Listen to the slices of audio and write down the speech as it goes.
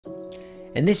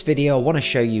In this video, I want to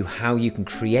show you how you can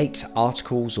create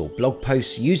articles or blog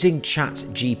posts using Chat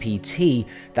GPT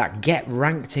that get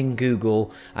ranked in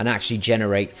Google and actually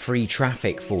generate free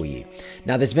traffic for you.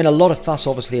 Now, there's been a lot of fuss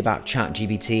obviously about Chat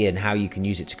GPT and how you can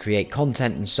use it to create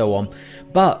content and so on.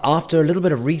 But after a little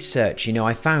bit of research,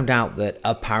 I found out that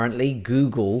apparently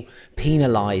Google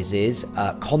penalizes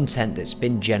content that's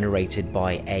been generated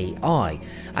by AI.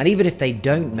 And even if they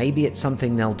don't, maybe it's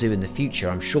something they'll do in the future.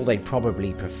 I'm sure they'd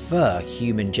probably prefer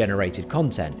human generated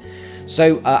content.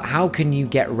 So how can you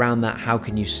get around that? How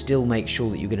can you still make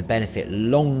sure that you're going to benefit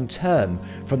long term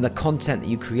from the content that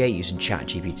you create using Chat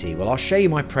GPT? Well, I'll show you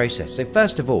my process. So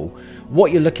first of all,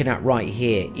 what you're looking at right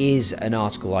here is an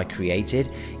article I created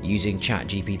using Chat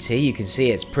GPT. You can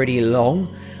see it's pretty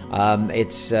long.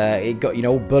 It got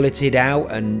all bulleted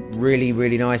out and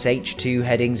really nice H2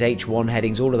 headings, H1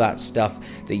 headings, all of that stuff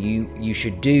that you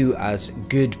should do as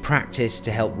good practice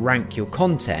to help rank your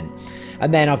content.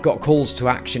 And then I've got calls to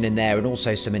action in there and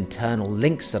also some internal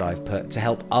links that I've put to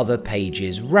help other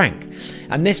pages rank.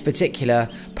 And this particular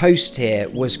post here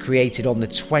was created on the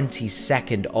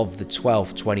 22nd of the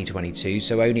 12th, 2022,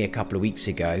 so only a couple of weeks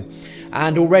ago.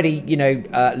 And already,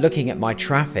 looking at my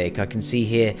traffic, I can see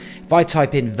here, if I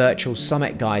type in Virtual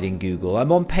Summit Guide in Google,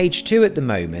 I'm on page 2 at the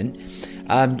moment.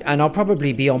 And I'll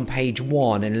probably be on page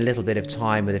 1 in a little bit of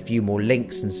time with a few more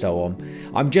links and so on.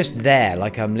 I'm just there,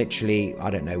 like I'm literally, I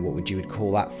don't know, what you would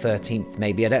call that, 13th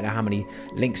maybe. I don't know how many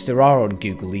links there are on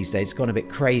Google these days. It's gone a bit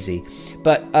crazy.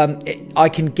 But I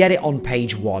can get it on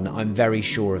page 1, I'm very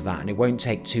sure of that, and it won't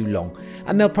take too long.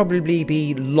 And there'll probably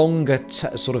be longer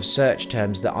sort of search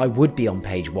terms that I would be on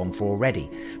page 1 for already.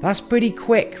 That's pretty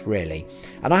quick, really.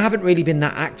 And I haven't really been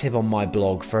that active on my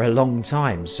blog for a long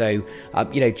time. So,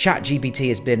 Chat GPT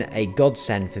has been a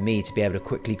godsend for me to be able to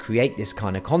quickly create this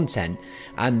kind of content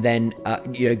and then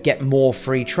get more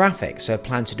free traffic. So I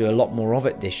plan to do a lot more of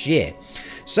it this year.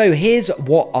 So here's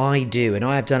what I do, and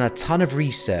I have done a ton of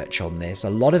research on this,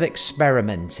 a lot of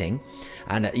experimenting,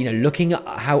 and looking at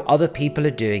how other people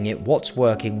are doing it, what's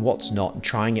working, what's not, and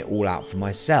trying it all out for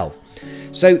myself.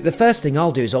 So the first thing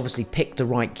I'll do is obviously pick the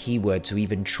right keyword to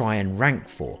even try and rank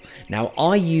for. Now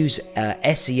I use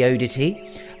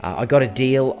SEOdity. I got a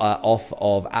deal off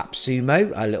of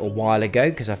AppSumo a little while ago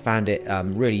because I found it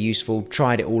really useful,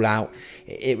 tried it all out.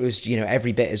 It was,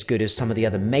 every bit as good as some of the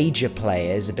other major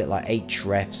players, a bit like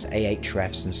Ahrefs,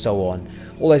 Ahrefs and so on.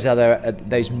 All those other,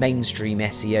 those mainstream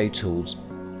SEO tools.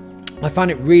 I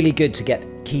found it really good to get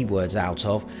keywords out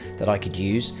of that I could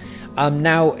use.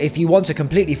 Now, if you want a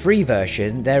completely free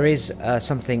version, there is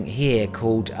something here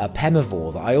called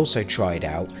Pemivore that I also tried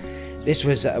out. This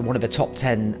was one of the top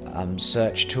 10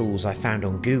 search tools I found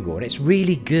on Google, and it's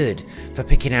really good for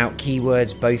picking out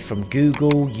keywords both from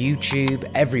Google, YouTube,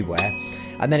 everywhere.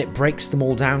 And then it breaks them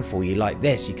all down for you like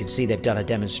this. You can see they've done a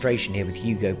demonstration here with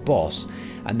Hugo Boss,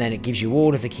 and then it gives you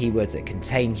all of the keywords that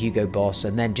contain Hugo Boss,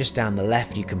 and then just down the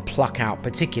left you can pluck out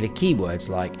particular keywords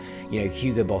like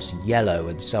Hugo Boss yellow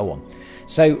and so on.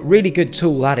 So really good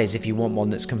tool that is if you want one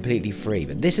that's completely free.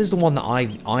 But this is the one that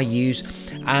I use,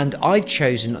 and I've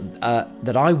chosen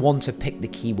that I want to pick the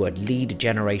keyword lead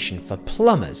generation for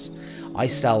plumbers. I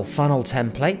sell funnel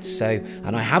templates,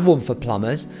 and I have one for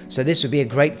plumbers, so this would be a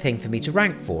great thing for me to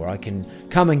rank for. I can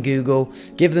come and Google,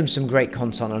 give them some great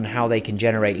content on how they can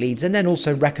generate leads, and then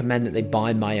also recommend that they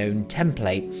buy my own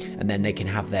template, and then they can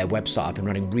have their website up and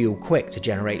running real quick to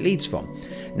generate leads from.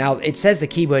 Now, it says the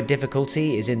keyword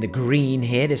difficulty is in the green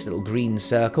here, this little green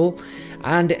circle,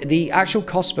 and the actual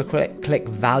cost per click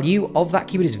value of that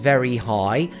keyword is very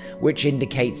high, which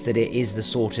indicates that it is the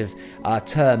sort of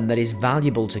term that is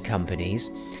valuable to companies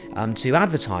to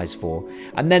advertise for.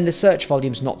 And then the search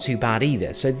volume's not too bad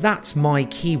either. So that's my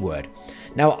keyword.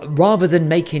 Now, rather than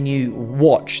making you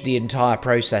watch the entire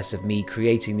process of me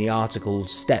creating the article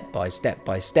step by step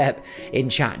by step in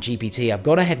Chat GPT, I've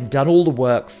gone ahead and done all the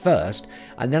work first,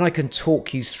 and then I can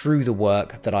talk you through the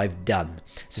work that I've done.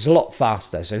 So it's a lot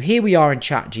faster. So here we are in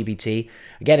Chat GPT.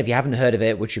 Again, if you haven't heard of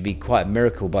it, which would be quite a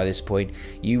miracle by this point,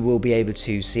 you will be able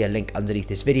to see a link underneath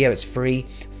this video. It's free.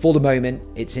 For the moment,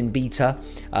 it's in beta.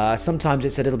 Sometimes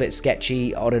it's a little bit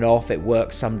sketchy on and off. It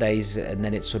works some days, and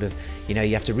then it's sort of,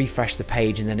 you have to refresh the page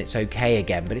and then it's okay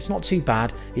again. But it's not too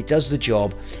bad. It does the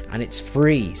job, and it's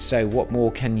free. So what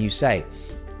more can you say?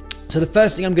 So the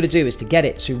first thing I'm going to do is to get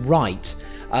it to write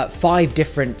 5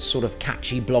 different sort of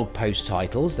catchy blog post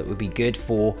titles that would be good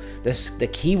for the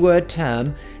keyword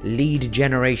term lead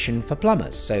generation for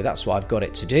plumbers. So that's what I've got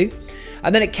it to do.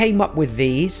 And then it came up with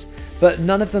these. but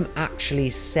none of them actually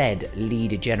said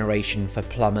lead generation for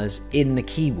plumbers in the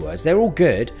keywords. They're all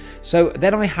good. So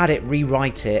then I had it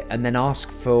rewrite it and then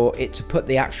ask for it to put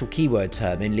the actual keyword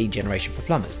term in lead generation for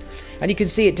plumbers. And you can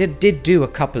see it did do a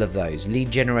couple of those.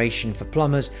 Lead generation for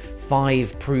plumbers,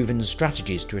 5 proven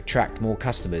strategies to attract more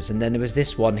customers. And then there was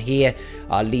this one here,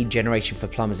 lead generation for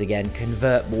plumbers again,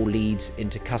 convert more leads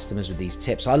into customers with these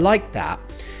tips. I like that.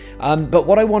 But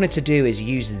what I wanted to do is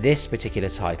use this particular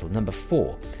title, number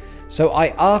 4. So I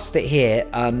asked it here,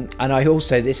 and I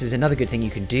also, this is another good thing you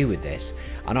can do with this,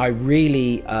 and I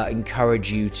really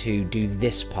encourage you to do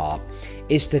this part,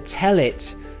 is to tell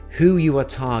it who you are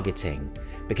targeting,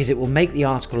 because it will make the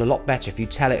article a lot better if you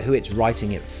tell it who it's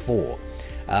writing it for.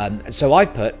 So I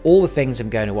put all the things I'm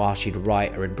going to ask you to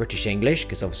write are in British English,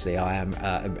 because obviously I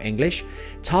am English,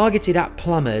 targeted at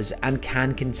plumbers and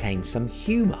can contain some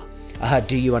humour.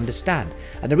 Do you understand?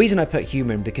 And the reason I put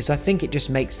humour in because I think it just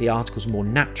makes the articles more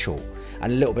natural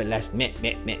and a little bit less meh,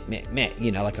 meh, meh, meh, meh,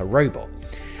 you know, like a robot.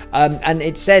 And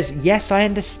it says, yes, I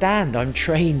understand. I'm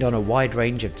trained on a wide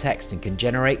range of text and can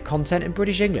generate content in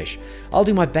British English. I'll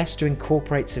do my best to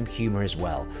incorporate some humour as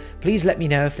well. Please let me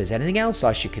know if there's anything else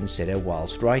I should consider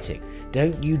whilst writing.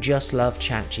 Don't you just love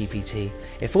Chat GPT?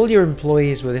 If all your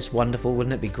employees were this wonderful,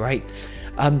 wouldn't it be great?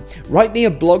 Write me a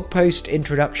blog post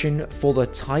introduction for the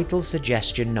title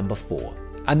suggestion number 4.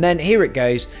 And then here it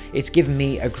goes, it's given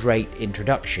me a great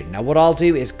introduction. Now what I'll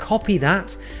do is copy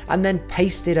that and then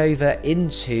paste it over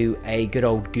into a good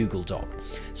old Google Doc.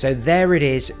 So there it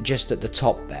is, just at the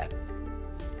top there.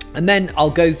 And then I'll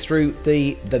go through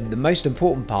the most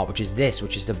important part, which is this,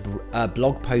 which is the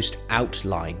blog post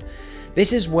outline.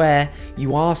 This is where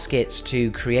you ask it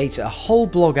to create a whole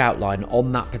blog outline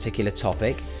on that particular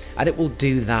topic, and it will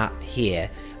do that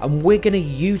here. And we're going to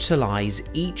utilize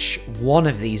each one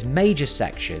of these major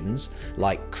sections,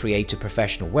 like create a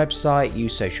professional website,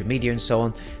 use social media and so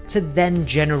on, to then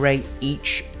generate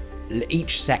each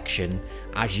section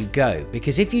as you go.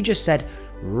 Because if you just said,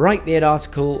 write me an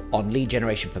article on lead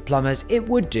generation for plumbers, it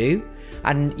would do.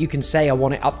 And you can say I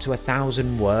want it up to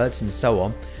 1,000 words and so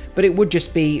on. But it would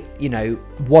just be, you know,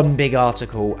 one big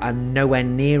article and nowhere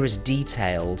near as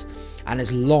detailed and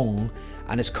as long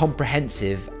and as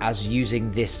comprehensive as using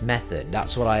this method.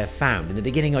 That's what I have found. In the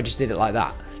beginning, I just did it like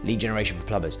that. Lead generation for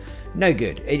plumbers. No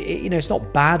good. You know, it's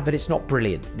not bad, but it's not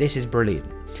brilliant. This is brilliant.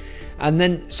 And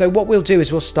then, so what we'll do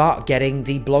is we'll start getting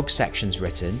the blog sections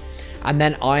written. And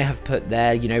then I have put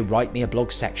there, you know, write me a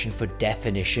blog section for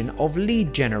definition of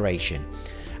lead generation.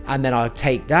 And then I'll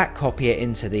take that, copy it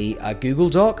into the Google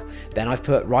Doc. Then I've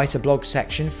put write a blog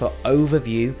section for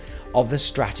overview of the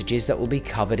strategies that will be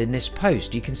covered in this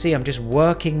post. You can see I'm just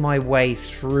working my way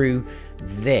through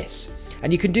this.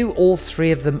 And you can do all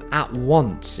 3 of them at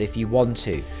once if you want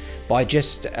to, by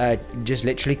just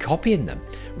literally copying them.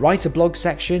 Write a blog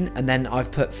section, and then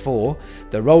I've put 4,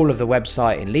 the role of the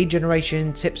website in lead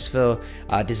generation, tips for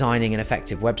designing an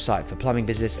effective website for plumbing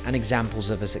business, and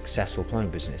examples of a successful plumbing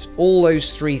business. All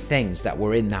those 3 things that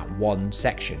were in that one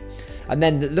section. And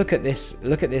then look at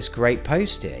this great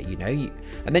post here, you know,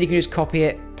 and then you can just copy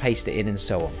it, paste it in, and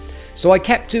so on. So I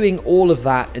kept doing all of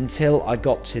that until I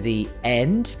got to the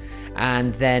end.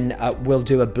 And then we'll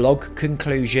do a blog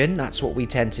conclusion. That's what we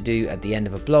tend to do at the end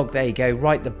of a blog. There you go,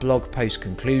 write the blog post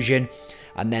conclusion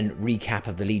and then recap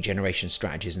of the lead generation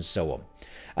strategies and so on.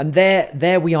 And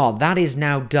there we are. That is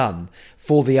now done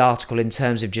for the article in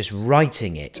terms of just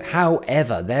writing it.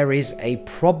 However, there is a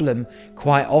problem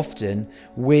quite often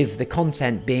with the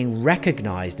content being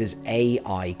recognized as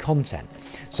AI content.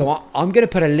 So I'm going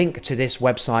to put a link to this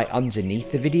website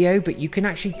underneath the video, but you can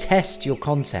actually test your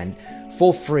content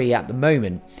for free at the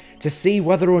moment to see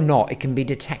whether or not it can be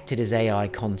detected as AI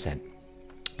content.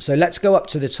 So let's go up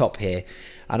to the top here,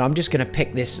 and I'm just going to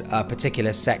pick this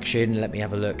particular section. Let me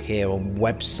have a look here on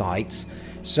websites.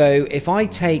 So if I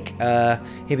take, here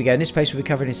we go, in this post we'll be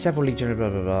covering several lead generation, blah,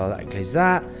 blah, blah, that includes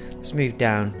that. Let's move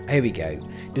down. Here we go.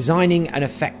 Designing an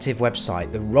effective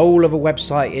website, the role of a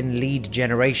website in lead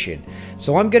generation.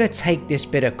 So I'm going to take this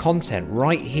bit of content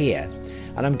right here,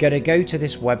 and I'm going to go to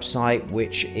this website,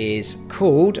 which is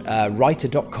called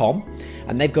writer.com,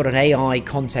 and they've got an AI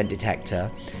content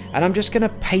detector, and I'm just going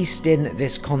to paste in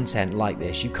this content like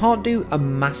this. You can't do a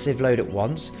massive load at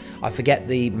once. I forget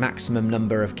the maximum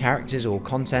number of characters or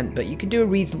content, but you can do a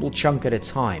reasonable chunk at a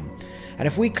time. And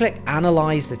if we click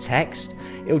analyze the text,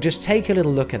 it'll just take a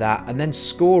little look at that and then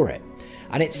score it.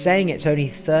 And it's saying it's only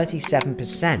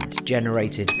 37%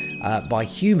 generated by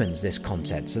humans, this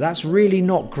content. So that's really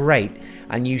not great,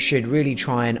 and you should really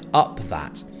try and up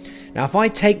that. Now, if I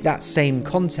take that same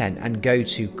content and go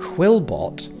to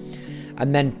Quillbot,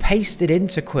 and then paste it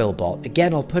into Quillbot.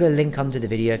 Again, I'll put a link under the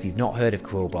video if you've not heard of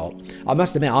Quillbot. I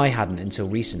must admit I hadn't until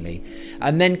recently.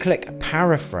 And then click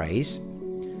paraphrase.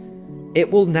 It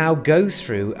will now go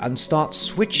through and start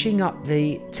switching up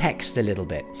the text a little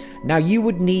bit. Now you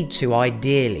would need to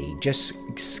ideally just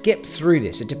skip through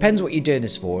this. It depends what you're doing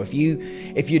this for. If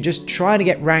you're just trying to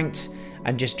get ranked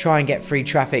and just try and get free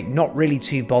traffic, not really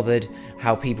too bothered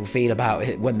how people feel about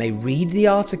it when they read the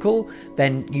article,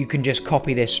 then you can just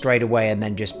copy this straight away and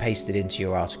then just paste it into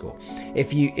your article.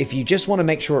 If you just want to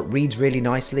make sure it reads really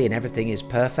nicely and everything is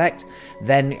perfect,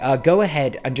 then go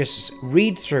ahead and just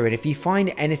read through it. If you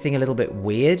find anything a little bit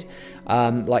weird,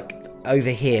 like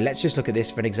over here, let's just look at this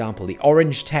for an example. The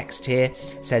orange text here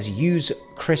says use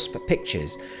crisp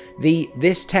pictures.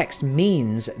 This text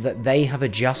means that they have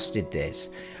adjusted this.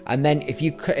 And then if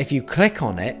you click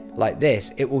on it like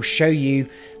this, it will show you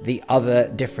the other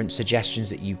different suggestions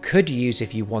that you could use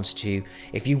if you wanted to,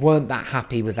 if you weren't that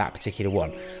happy with that particular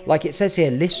one. Like it says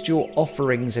here, list your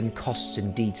offerings and costs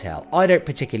in detail. I don't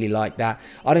particularly like that.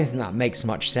 I don't think that makes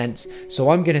much sense.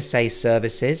 So I'm going to say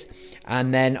services,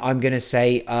 and then I'm going to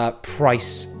say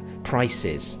prices.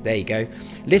 There you go.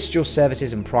 List your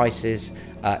services and prices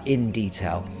in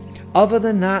detail. Other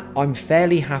than that, I'm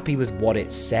fairly happy with what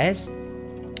it says.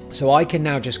 So I can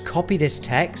now just copy this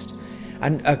text,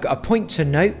 and a point to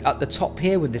note at the top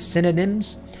here with the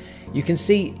synonyms, you can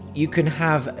see you can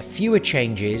have fewer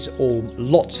changes or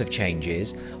lots of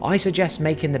changes. I suggest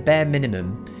making the bare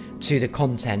minimum to the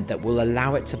content that will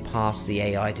allow it to pass the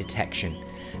AI detection,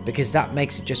 because that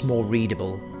makes it just more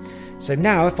readable. So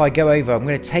now if I go over, I'm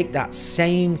going to take that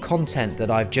same content that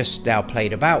I've just now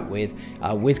played about with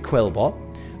Quillbot.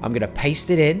 I'm going to paste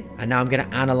it in, and now I'm going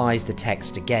to analyze the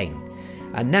text again.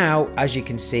 And now, as you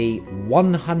can see,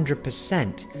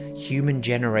 100%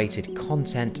 human-generated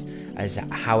content is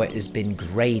how it has been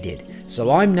graded.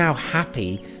 So I'm now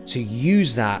happy to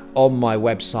use that on my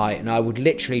website, and I would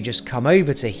literally just come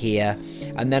over to here,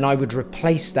 and then I would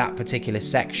replace that particular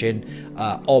section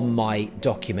on my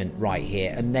document right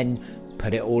here, and then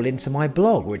put it all into my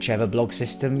blog, whichever blog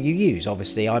system you use.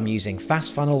 Obviously, I'm using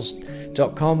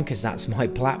fastfunnels.com because that's my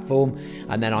platform,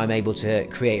 and then I'm able to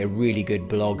create a really good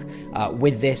blog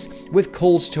with this, with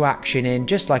calls to action in,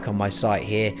 just like on my site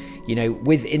here, you know,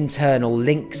 with internal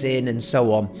links in and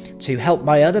so on, to help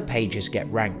my other pages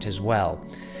get ranked as well.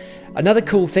 Another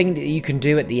cool thing that you can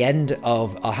do at the end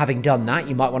of having done that,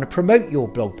 you might want to promote your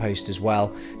blog post as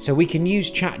well. So we can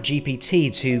use Chat GPT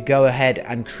to go ahead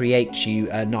and create you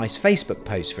a nice Facebook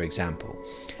post, for example.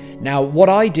 Now, what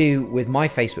I do with my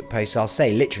Facebook posts, I'll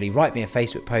say literally write me a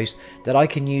Facebook post that I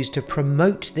can use to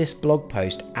promote this blog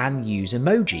post and use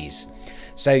emojis.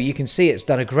 So you can see it's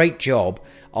done a great job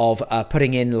of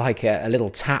putting in like a little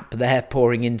tap there,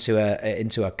 pouring into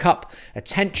a cup.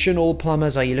 Attention all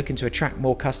plumbers, are you looking to attract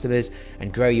more customers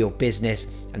and grow your business,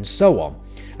 and so on.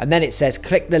 And then it says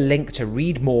click the link to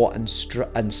read more and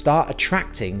start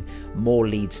attracting more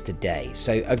leads today.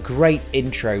 So a great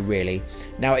intro really.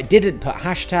 Now it didn't put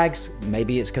hashtags,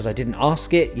 maybe it's because I didn't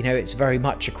ask it. You know, it's very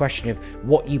much a question of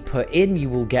what you put in you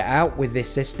will get out with this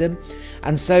system.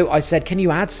 And so I said, can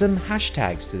you add some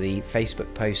hashtags to the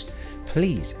Facebook post,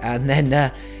 please? And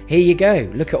then here you go.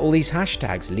 Look at all these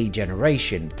hashtags: lead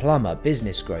generation, plumber,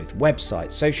 business growth,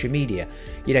 website, social media.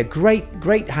 You know, great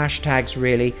hashtags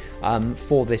really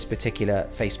for this particular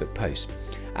Facebook post.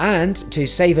 And to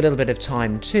save a little bit of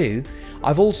time too,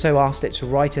 I've also asked it to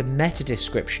write a meta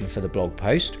description for the blog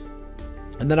post.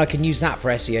 And then I can use that for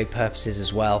SEO purposes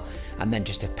as well, and then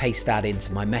just to paste that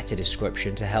into my meta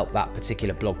description to help that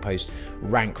particular blog post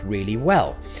rank really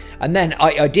well. And then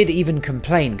I did even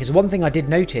complain, because one thing I did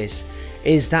notice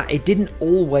is that it didn't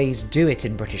always do it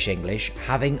in British English,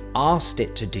 having asked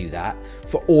it to do that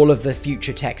for all of the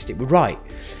future text it would write.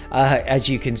 As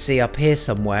you can see up here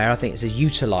somewhere, I think it says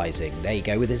utilising. There you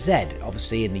go, with a Z.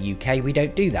 Obviously in the UK we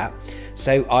don't do that.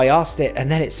 So I asked it,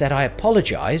 and then it said, I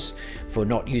apologise for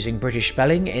not using British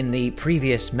spelling in the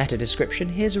previous meta description.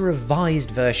 Here's a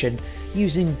revised version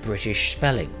using British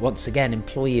spelling. Once again,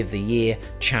 Employee of the Year,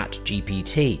 Chat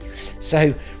GPT.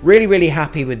 So really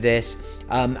happy with this.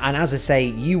 And as I say,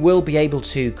 you will be able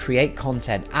to create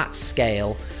content at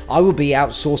scale. I will be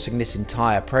outsourcing this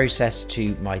entire process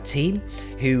to my team,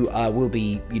 who will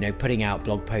be, you know, putting out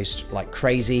blog posts like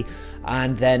crazy.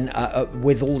 And then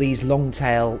with all these long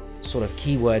tail sort of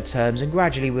keyword terms, and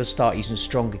gradually we'll start using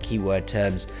stronger keyword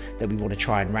terms that we want to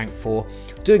try and rank for.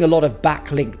 Doing a lot of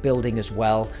backlink building as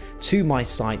well to my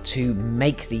site to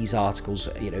make these articles,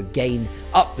 gain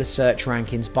up the search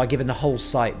rankings by giving the whole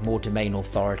site more domain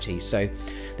authority. So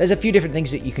there's a few different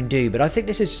things that you can do, but I think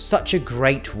this is such a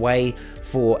great way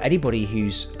for anybody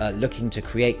who's looking to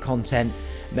create content.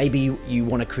 Maybe you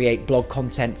want to create blog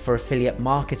content for affiliate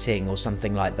marketing or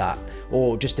something like that,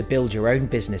 or just to build your own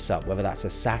business up, whether that's a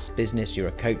SaaS business, you're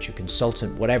a coach, a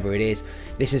consultant, whatever it is.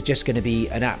 This is just going to be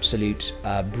an absolute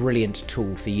brilliant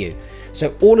tool for you.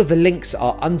 So all of the links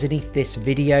are underneath this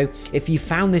video. If you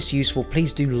found this useful,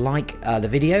 please do like the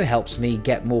video. It helps me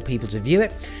get more people to view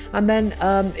it. And then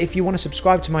if you want to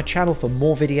subscribe to my channel for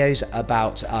more videos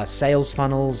about sales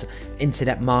funnels,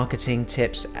 internet marketing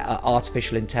tips,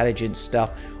 artificial intelligence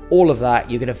stuff, all of that,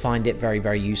 you're going to find it very,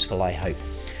 very useful, I hope.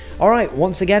 All right,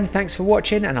 once again, thanks for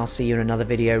watching, and I'll see you in another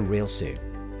video real soon.